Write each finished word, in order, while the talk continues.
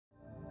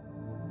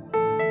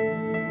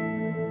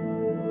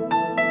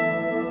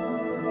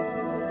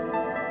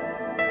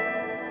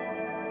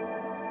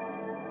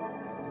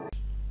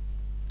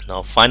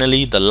Now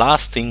finally, the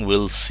last thing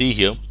we'll see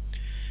here.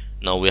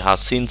 Now we have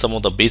seen some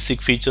of the basic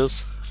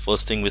features.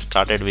 First thing, we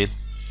started with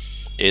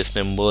AS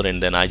number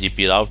and then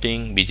IGP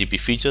routing, BGP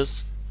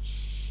features,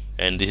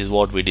 and this is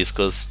what we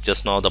discussed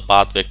just now, the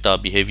path vector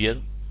behavior,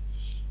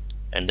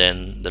 and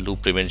then the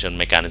loop prevention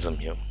mechanism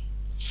here.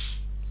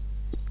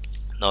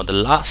 Now the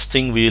last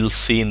thing we'll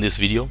see in this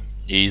video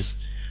is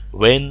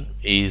when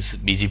is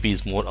BGP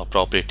is more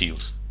appropriate to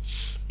use.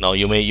 Now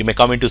you may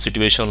come into a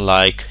situation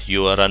like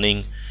you are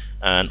running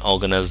an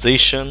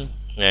organization,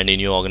 and in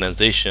your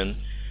organization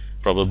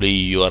probably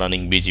you are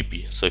running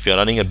BGP. So if you are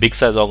running a big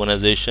size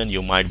organization,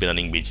 you might be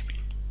running BGP.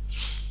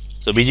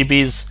 So BGP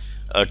is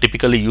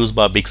typically used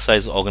by big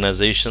size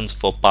organizations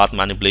for path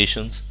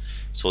manipulations,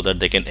 so that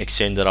they can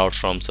exchange the routes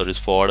from service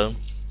forwarder.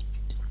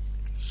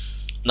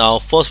 Now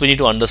first we need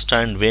to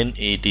understand when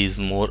it is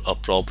more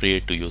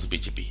appropriate to use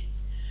BGP.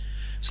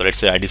 So let's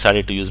say I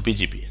decided to use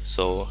BGP,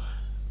 so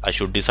I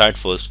should decide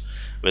first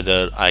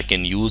whether I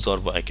can use or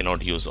I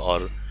cannot use,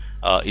 or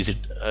is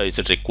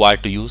it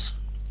required to use.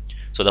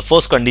 So the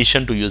first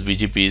condition to use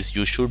BGP is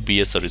you should be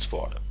a service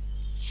forwarder.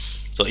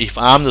 So if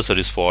I am the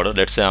service forwarder,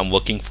 let's say I'm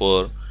working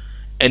for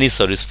any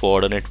service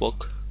forwarder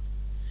network,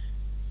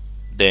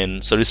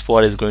 then service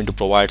forwarder is going to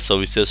provide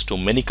services to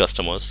many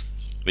customers,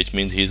 which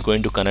means he is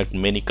going to connect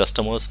many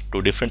customers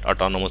to different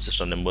autonomous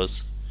system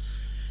members.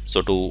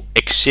 So to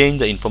exchange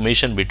the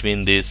information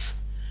between these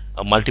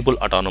multiple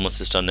autonomous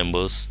system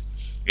members,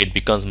 it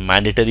becomes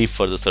mandatory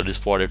for the service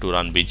forwarder to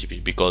run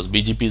BGP, because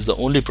BGP is the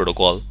only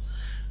protocol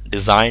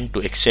designed to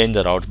exchange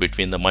the routes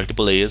between the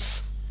multiple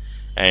AS,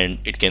 and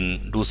it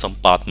can do some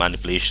path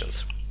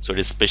manipulations. So it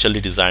is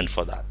specially designed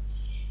for that.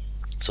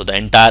 So the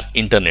entire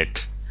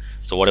internet,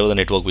 so whatever the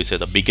network we say,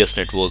 the biggest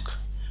network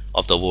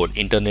of the world,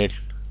 internet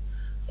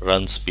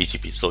runs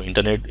BGP. So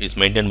internet is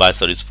maintained by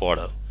service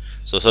forwarder.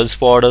 So service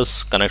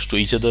forwarders connect to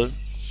each other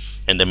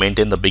and they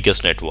maintain the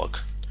biggest network.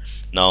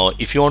 Now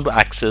if you want to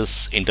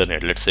access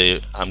internet, let's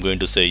say I'm going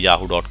to say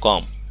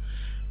yahoo.com,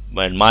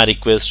 when my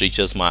request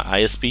reaches my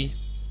ISP,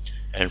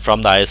 and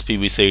from the ISP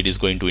we say it is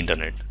going to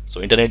internet.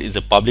 So internet is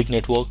a public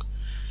network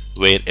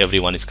where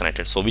everyone is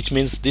connected. So which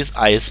means this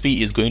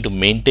ISP is going to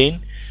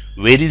maintain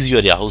where is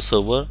your Yahoo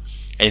server,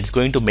 and it's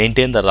going to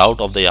maintain the route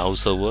of the Yahoo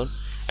server,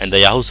 and the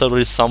Yahoo server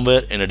is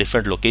somewhere in a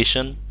different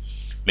location,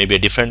 maybe a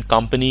different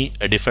company,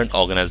 a different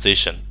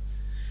organization.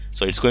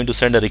 So it's going to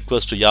send a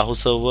request to Yahoo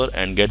server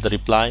and get the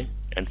reply,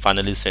 and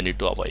finally send it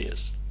to our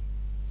AS.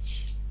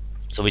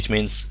 So which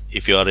means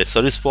if you are a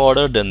service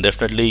forwarder, then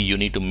definitely you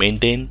need to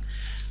maintain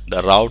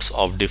the routes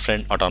of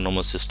different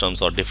autonomous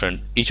systems, or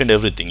different each and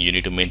everything you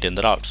need to maintain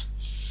the routes.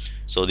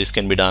 So this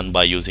can be done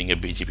by using a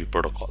BGP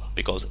protocol,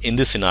 because in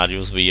these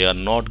scenarios we are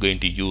not going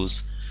to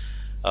use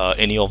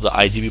any of the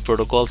IGP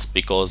protocols,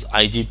 because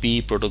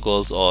IGP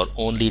protocols are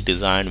only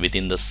designed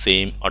within the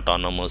same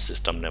autonomous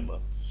system number.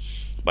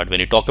 But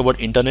when you talk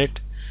about internet,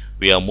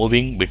 we are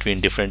moving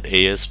between different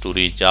AS to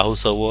reach Yahoo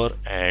server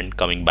and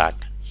coming back.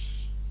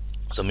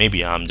 So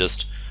maybe I'm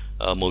just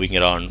moving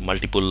around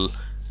multiple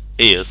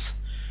AS,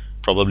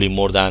 probably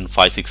more than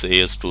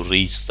 5-6 AS to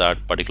reach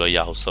that particular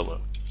Yahoo server.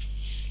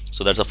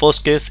 So that's the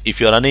first case.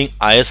 If you're running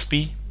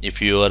ISP, if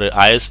you are an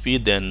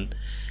ISP, then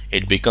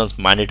it becomes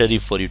mandatory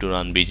for you to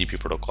run BGP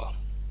protocol.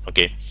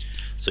 Okay,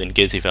 so in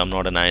case if I'm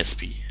not an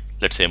ISP,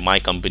 let's say my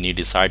company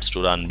decides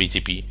to run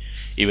BGP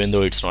even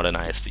though it's not an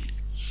ISP.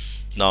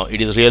 Now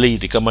it is really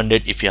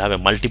recommended if you have a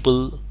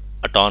multiple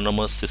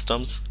autonomous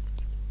systems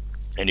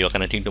and you are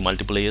connecting to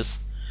multiple AS,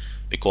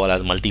 we call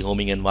as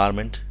multi-homing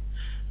environment,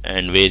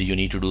 and where you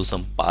need to do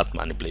some path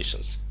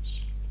manipulations.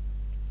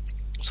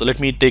 So let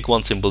me take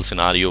one simple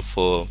scenario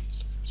for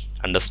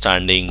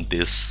understanding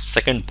this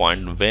second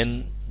point,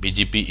 when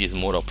BGP is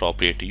more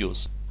appropriate to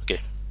use. Okay,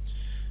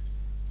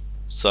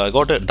 so I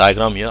got a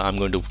diagram here. I'm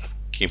going to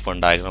keep one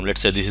diagram.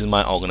 Let's say this is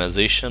my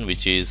organization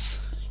which is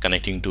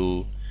connecting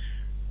to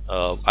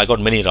I got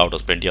many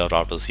routers, plenty of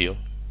routers here.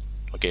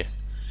 Okay,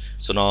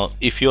 so now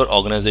if your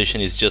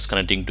organization is just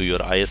connecting to your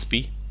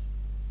ISP,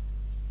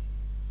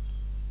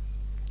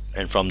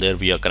 and from there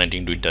we are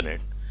connecting to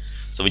internet,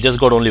 so we just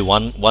got only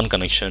one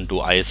connection to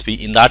ISP.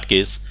 In that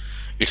case,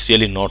 it's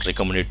really not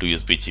recommended to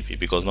use BGP,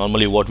 because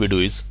normally what we do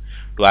is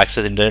to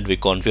access internet we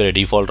configure a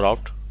default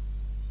route,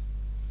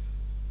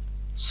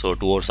 so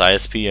towards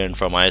ISP, and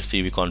from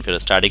ISP we configure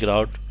a static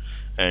route,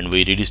 and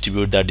we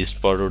redistribute that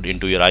default route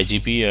into your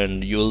IGP,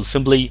 and you will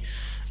simply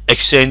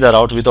exchange the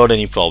route without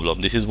any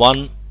problem. This is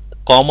one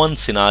common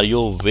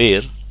scenario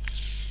where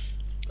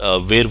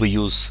we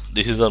use,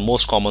 this is the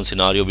most common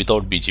scenario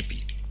without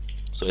BGP.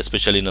 So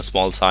especially in a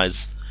small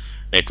size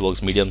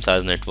networks, medium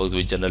size networks,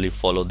 we generally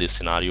follow this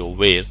scenario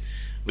where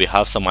we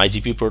have some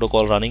IGP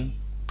protocol running,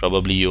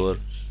 probably your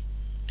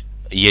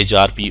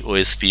eHRP,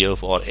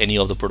 OSPF, or any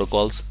of the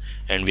protocols,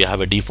 and we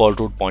have a default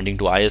route pointing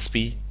to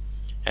ISP,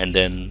 and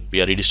then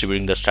we are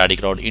redistributing the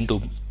static route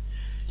into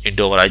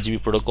our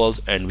IGP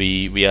protocols, and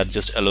we are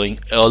just allowing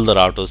all the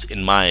routers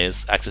in my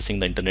AS accessing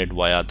the internet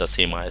via the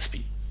same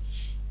ISP.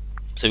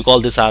 So we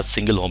call this as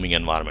single homing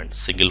environment,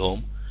 single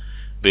home,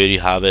 where you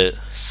have a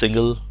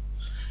single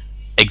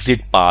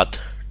exit path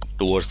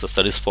towards the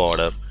service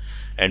provider,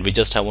 and we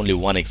just have only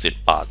one exit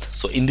path.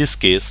 So in this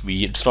case,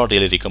 it's not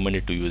really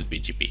recommended to use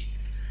BGP.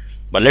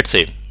 But let's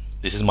say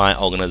this is my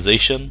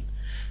organization.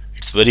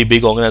 It's very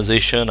big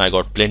organization. I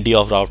got plenty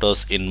of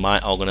routers in my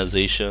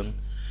organization,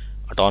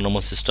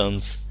 autonomous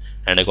systems,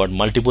 and I got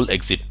multiple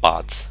exit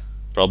paths.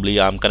 Probably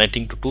I'm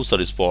connecting to two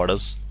service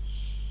providers,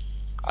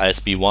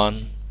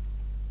 ISP1,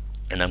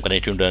 and I'm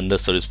connecting to another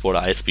service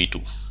provider,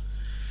 ISP2.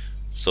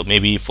 So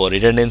maybe for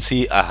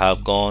redundancy, I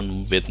have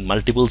gone with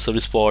multiple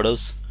service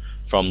providers.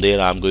 From there,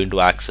 I'm going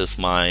to access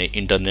my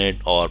internet,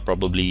 or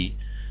probably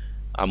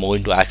I'm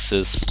going to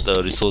access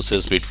the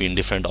resources between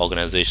different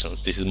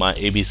organizations. This is my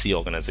ABC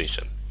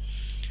organization.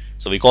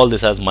 So we call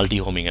this as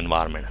multi-homing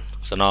environment.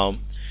 So now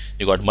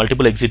you got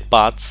multiple exit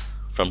paths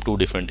from two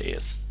different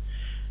AS.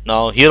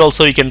 Now here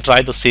also you can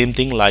try the same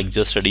thing, like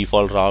just a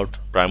default route,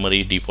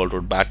 primary, default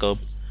route backup,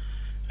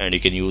 and you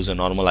can use a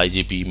normal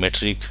IGP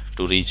metric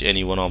to reach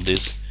any one of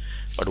these.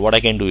 But what I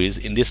can do is,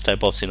 in this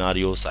type of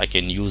scenarios, I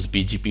can use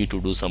BGP to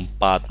do some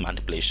path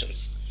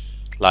manipulations.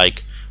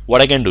 Like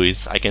what I can do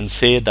is, I can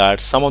say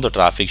that some of the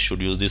traffic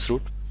should use this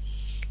route.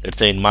 Let's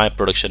say in my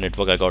production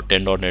network, I got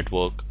 10 dot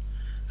network,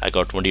 I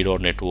got 20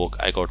 dot network,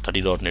 I got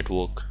 30 dot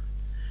network,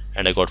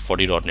 and I got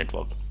 40 dot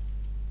network.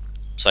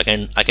 So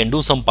I can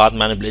do some path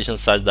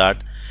manipulations such that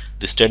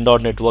this 10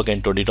 dot network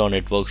and 20 dot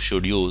network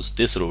should use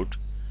this route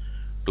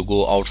to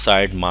go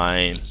outside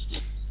my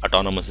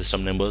autonomous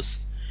system numbers,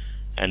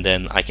 and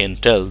then I can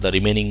tell the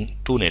remaining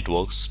two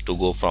networks to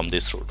go from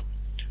this route.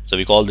 So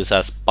we call this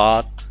as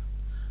path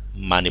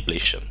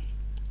manipulation.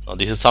 Now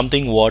this is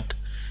something what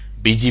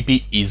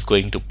BGP is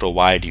going to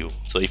provide you.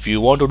 So if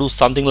you want to do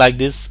something like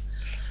this,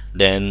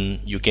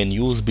 then you can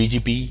use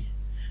BGP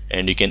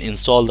and you can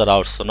install the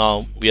routes. So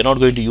now we are not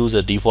going to use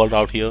a default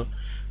route here.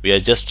 We are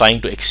just trying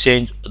to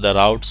exchange the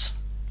routes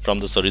from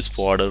the service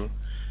provider,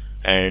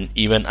 and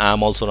even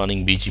I'm also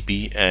running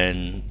BGP,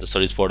 and the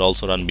service provider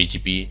also run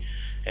BGP,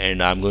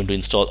 and I'm going to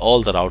install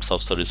all the routes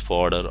of service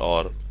provider,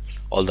 or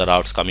all the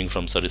routes coming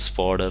from service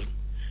provider,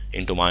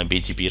 into my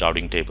BGP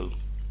routing table.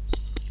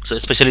 So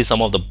especially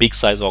some of the big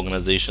size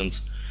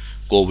organizations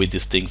go with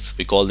these things.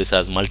 We call this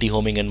as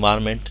multi-homing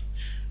environment,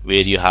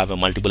 where you have a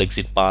multiple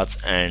exit paths,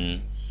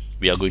 and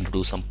we are going to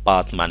do some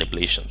path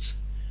manipulations.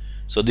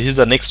 So this is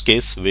the next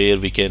case where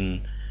we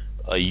can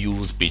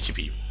use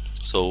BGP.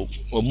 So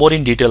more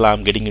in detail,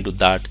 I'm getting into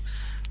that,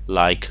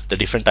 like the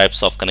different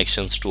types of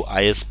connections to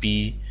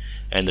ISP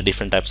and the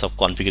different types of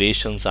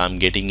configurations. I'm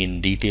getting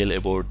in detail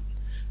about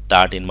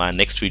that in my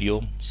next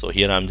video. So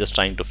here I'm just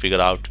trying to figure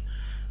out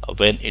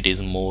when it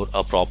is more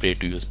appropriate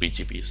to use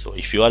BGP. So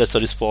if you are a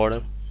service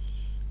provider,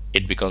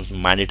 it becomes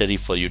mandatory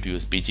for you to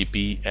use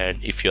BGP,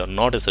 and if you are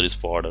not a service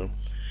provider,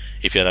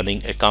 if you are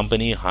running a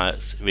company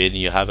when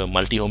you have a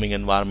multi-homing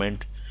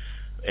environment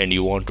and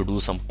you want to do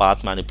some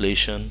path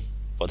manipulation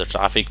for the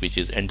traffic which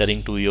is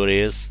entering to your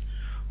AS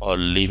or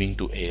leaving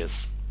to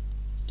AS,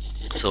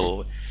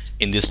 so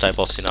in this type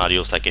of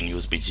scenarios I can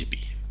use BGP.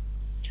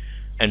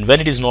 And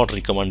when it is not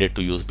recommended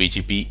to use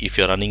BGP, if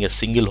you are running a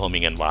single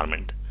homing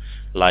environment,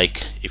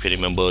 like if you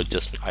remember,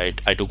 just I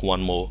took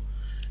one more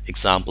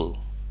example.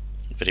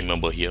 If you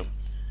remember here,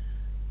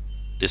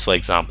 this for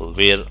example,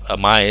 where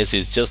my AS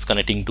is just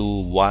connecting to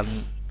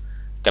one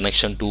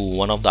connection to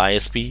one of the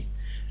ISP,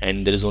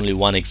 and there is only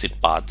one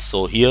exit path.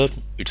 So here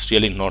it's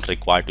really not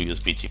required to use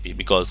BGP,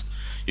 because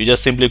you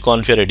just simply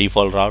configure a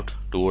default route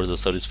towards the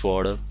service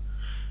provider,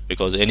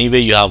 because anyway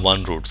you have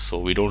one route, so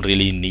we don't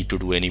really need to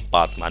do any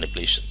path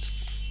manipulations.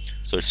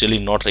 So it's really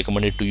not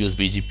recommended to use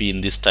BGP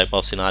in this type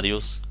of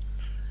scenarios.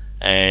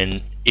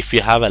 And if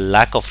you have a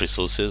lack of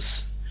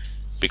resources,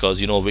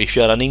 because if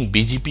you are running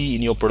BGP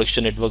in your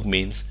production network,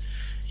 means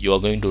you are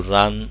going to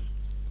run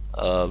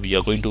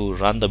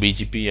the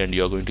BGP, and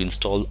you are going to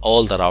install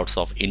all the routes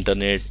of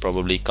internet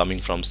probably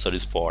coming from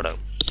service provider,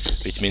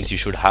 which means you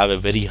should have a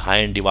very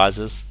high-end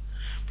devices,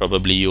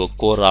 probably your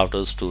core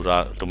routers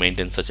to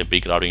maintain such a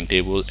big routing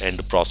table and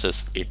to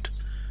process it.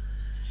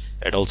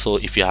 And also,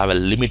 if you have a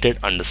limited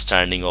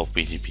understanding of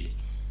BGP,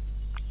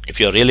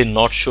 if you are really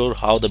not sure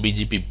how the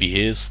BGP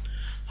behaves,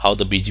 how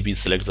the BGP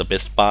selects the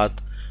best path,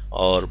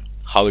 or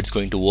how it's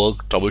going to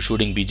work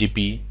troubleshooting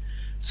BGP,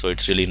 so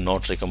it's really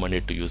not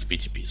recommended to use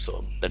BGP.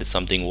 So that is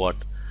something what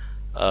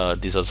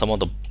these are some of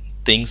the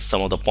things,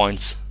 some of the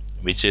points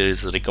which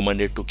is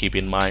recommended to keep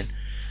in mind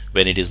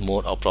when it is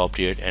more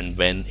appropriate and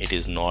when it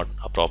is not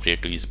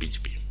appropriate to use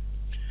BGP.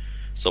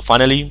 So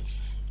finally,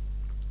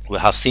 we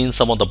have seen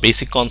some of the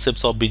basic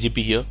concepts of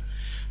BGP here.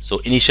 So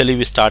initially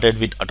we started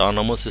with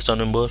autonomous system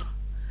number.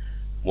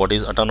 What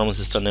is autonomous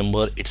system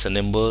number? It's a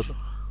number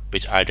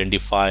which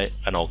identify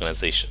an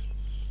organization.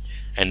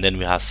 And then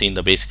we have seen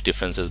the basic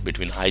differences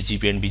between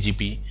iGP and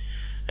BGP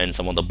and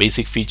some of the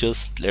basic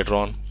features later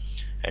on.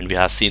 And we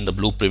have seen the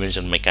loop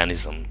prevention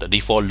mechanism. The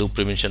default loop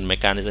prevention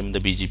mechanism in the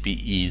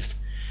BGP is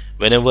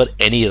whenever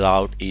any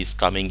route is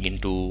getting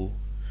into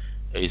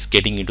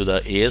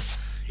the AS,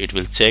 it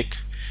will check.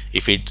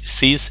 If it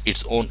sees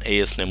its own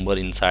AS number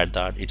inside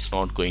that, it's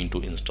not going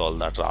to install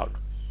that route.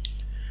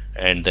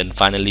 And then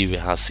finally we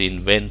have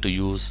seen when to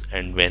use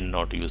and when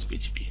not to use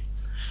BGP.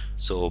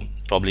 So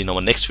probably in our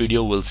next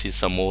video we'll see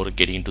some more,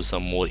 getting into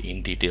some more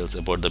in details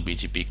about the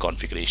BGP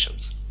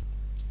configurations.